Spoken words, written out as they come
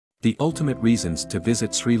The ultimate reasons to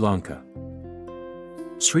visit Sri Lanka.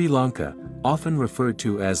 Sri Lanka, often referred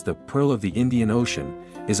to as the Pearl of the Indian Ocean,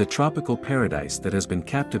 is a tropical paradise that has been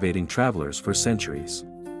captivating travelers for centuries.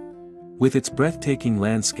 With its breathtaking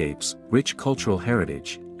landscapes, rich cultural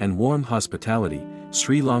heritage, and warm hospitality,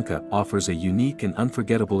 Sri Lanka offers a unique and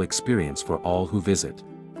unforgettable experience for all who visit.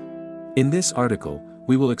 In this article,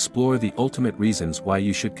 we will explore the ultimate reasons why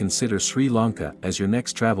you should consider Sri Lanka as your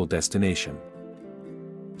next travel destination.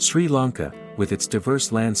 Sri Lanka, with its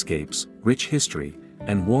diverse landscapes, rich history,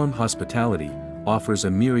 and warm hospitality, offers a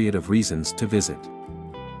myriad of reasons to visit.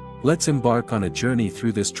 Let's embark on a journey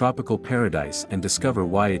through this tropical paradise and discover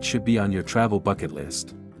why it should be on your travel bucket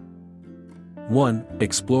list. 1.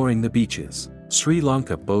 Exploring the beaches. Sri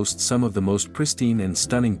Lanka boasts some of the most pristine and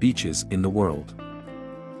stunning beaches in the world.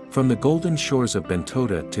 From the golden shores of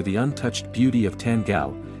Bentota to the untouched beauty of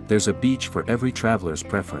Tangal, there's a beach for every traveler's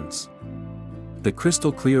preference. The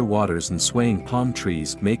crystal-clear waters and swaying palm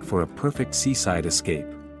trees make for a perfect seaside escape.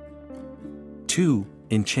 2.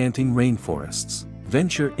 Enchanting rainforests.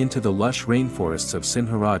 Venture into the lush rainforests of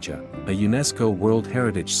Sinharaja, a UNESCO World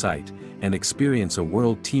Heritage Site, and experience a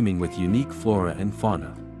world teeming with unique flora and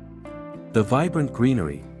fauna. The vibrant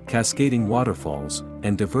greenery, cascading waterfalls,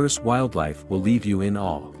 and diverse wildlife will leave you in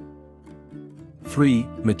awe. 3.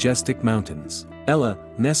 Majestic mountains. Ella,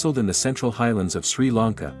 nestled in the central highlands of Sri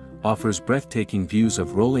Lanka, offers breathtaking views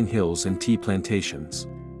of rolling hills and tea plantations.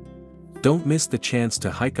 Don't miss the chance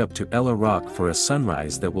to hike up to Ella Rock for a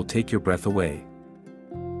sunrise that will take your breath away.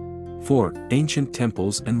 4. Ancient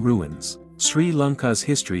temples and ruins. Sri Lanka's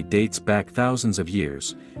history dates back thousands of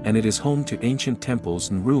years, and it is home to ancient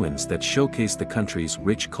temples and ruins that showcase the country's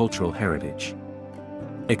rich cultural heritage.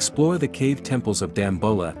 Explore the cave temples of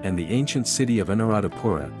Dambola and the ancient city of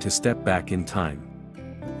Anuradhapura to step back in time.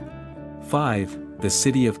 5. The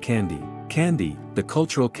city of Kandy. Kandy, the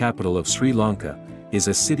cultural capital of Sri Lanka, is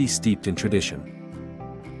a city steeped in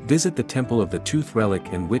tradition. Visit the Temple of the Tooth Relic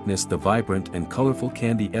and witness the vibrant and colorful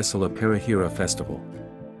Kandy Esala Perahera festival.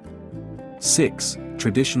 6.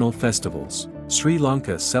 Traditional festivals. Sri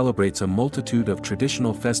Lanka celebrates a multitude of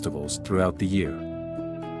traditional festivals throughout the year.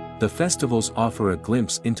 The festivals offer a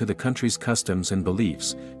glimpse into the country's customs and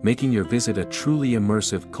beliefs, making your visit a truly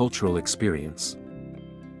immersive cultural experience.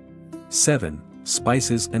 7.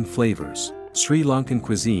 Spices and flavors. Sri Lankan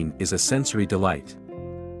cuisine is a sensory delight.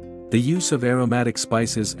 The use of aromatic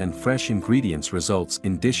spices and fresh ingredients results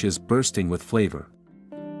in dishes bursting with flavor.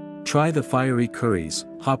 Try the fiery curries,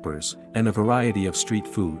 hoppers, and a variety of street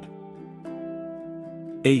food.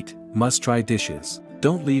 8. Must-try dishes.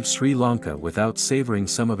 Don't leave Sri Lanka without savoring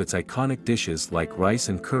some of its iconic dishes like rice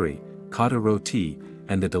and curry, kata roti,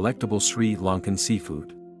 and the delectable Sri Lankan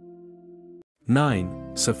seafood.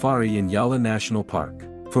 9. Safari in Yala National Park.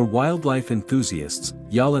 For wildlife enthusiasts,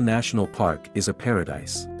 Yala National Park is a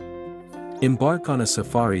paradise. Embark on a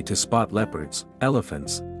safari to spot leopards,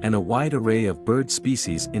 elephants, and a wide array of bird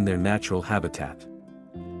species in their natural habitat.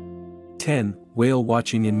 10. Whale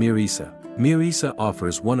watching in Mirisa. Mirisa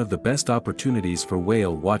offers one of the best opportunities for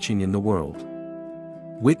whale watching in the world.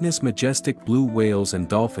 Witness majestic blue whales and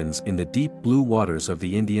dolphins in the deep blue waters of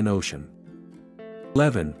the Indian Ocean.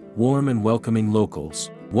 11. Warm and welcoming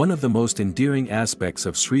locals. One of the most endearing aspects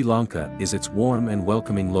of Sri Lanka is its warm and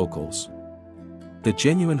welcoming locals. The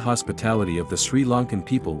genuine hospitality of the Sri Lankan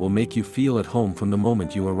people will make you feel at home from the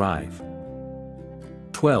moment you arrive.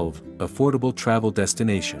 12. Affordable travel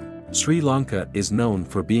destination. Sri Lanka is known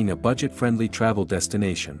for being a budget-friendly travel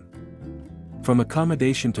destination. From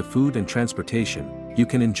accommodation to food and transportation, you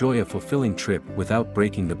can enjoy a fulfilling trip without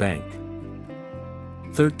breaking the bank.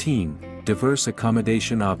 13. Diverse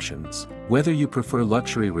accommodation options. Whether you prefer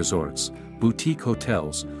luxury resorts, boutique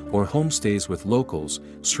hotels, or homestays with locals,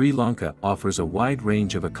 Sri Lanka offers a wide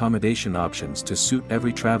range of accommodation options to suit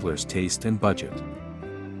every traveler's taste and budget.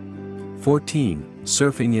 14.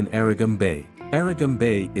 Surfing in Arugam Bay. Arugam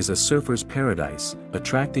Bay is a surfer's paradise,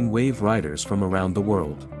 attracting wave riders from around the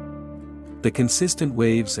world. The consistent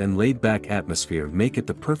waves and laid-back atmosphere make it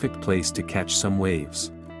the perfect place to catch some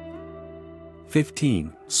waves.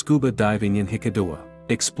 15. Scuba diving in Hikkaduwa.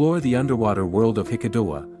 Explore the underwater world of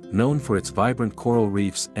Hikkaduwa, known for its vibrant coral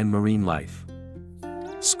reefs and marine life.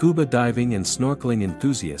 Scuba diving and snorkeling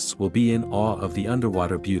enthusiasts will be in awe of the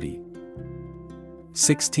underwater beauty.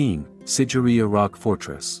 16. Sigiriya Rock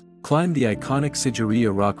Fortress. Climb the iconic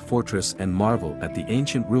Sigiriya Rock Fortress and marvel at the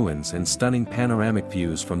ancient ruins and stunning panoramic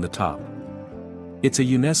views from the top. It's a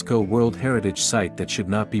UNESCO World Heritage Site that should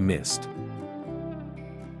not be missed.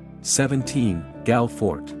 17. Gal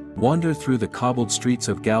Fort. Wander through the cobbled streets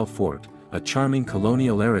of Gal Fort, a charming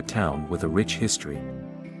colonial-era town with a rich history.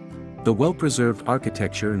 The well-preserved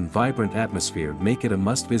architecture and vibrant atmosphere make it a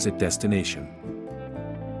must-visit destination.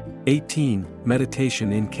 18.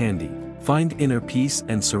 Meditation in Kandy. Find inner peace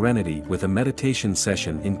and serenity with a meditation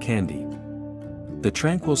session in Kandy. The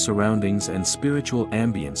tranquil surroundings and spiritual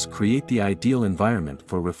ambience create the ideal environment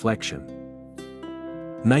for reflection.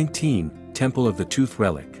 19. Temple of the Tooth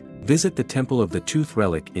Relic. Visit the Temple of the Tooth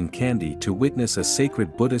Relic in Kandy to witness a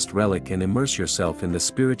sacred Buddhist relic and immerse yourself in the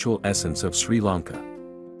spiritual essence of Sri Lanka.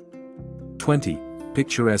 20.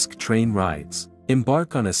 Picturesque train rides.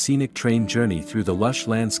 Embark on a scenic train journey through the lush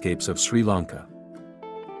landscapes of Sri Lanka.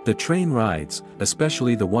 The train rides,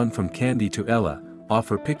 especially the one from Kandy to Ella,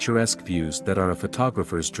 offer picturesque views that are a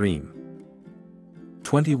photographer's dream.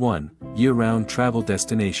 21. Year-round travel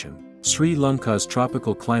destination. Sri Lanka's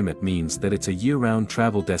tropical climate means that it's a year-round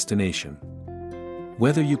travel destination.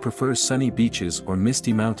 Whether you prefer sunny beaches or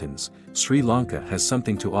misty mountains, Sri Lanka has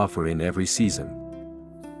something to offer in every season.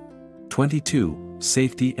 22.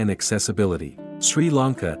 Safety and accessibility. Sri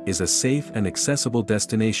Lanka is a safe and accessible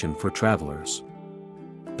destination for travelers.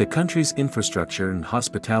 The country's infrastructure and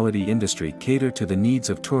hospitality industry cater to the needs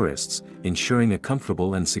of tourists, ensuring a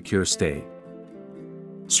comfortable and secure stay.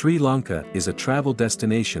 Sri Lanka is a travel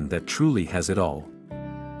destination that truly has it all.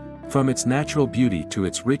 From its natural beauty to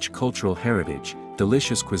its rich cultural heritage,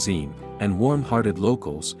 delicious cuisine, and warm-hearted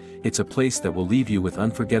locals, it's a place that will leave you with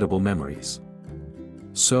unforgettable memories.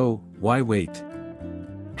 So, why wait?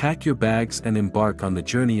 Pack your bags and embark on the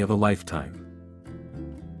journey of a lifetime.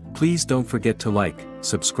 Please don't forget to like,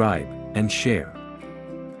 subscribe, and share.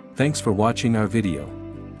 Thanks for watching our video.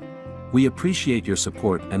 We appreciate your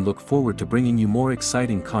support and look forward to bringing you more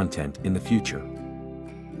exciting content in the future.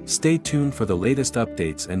 Stay tuned for the latest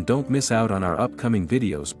updates and don't miss out on our upcoming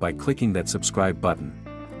videos by clicking that subscribe button.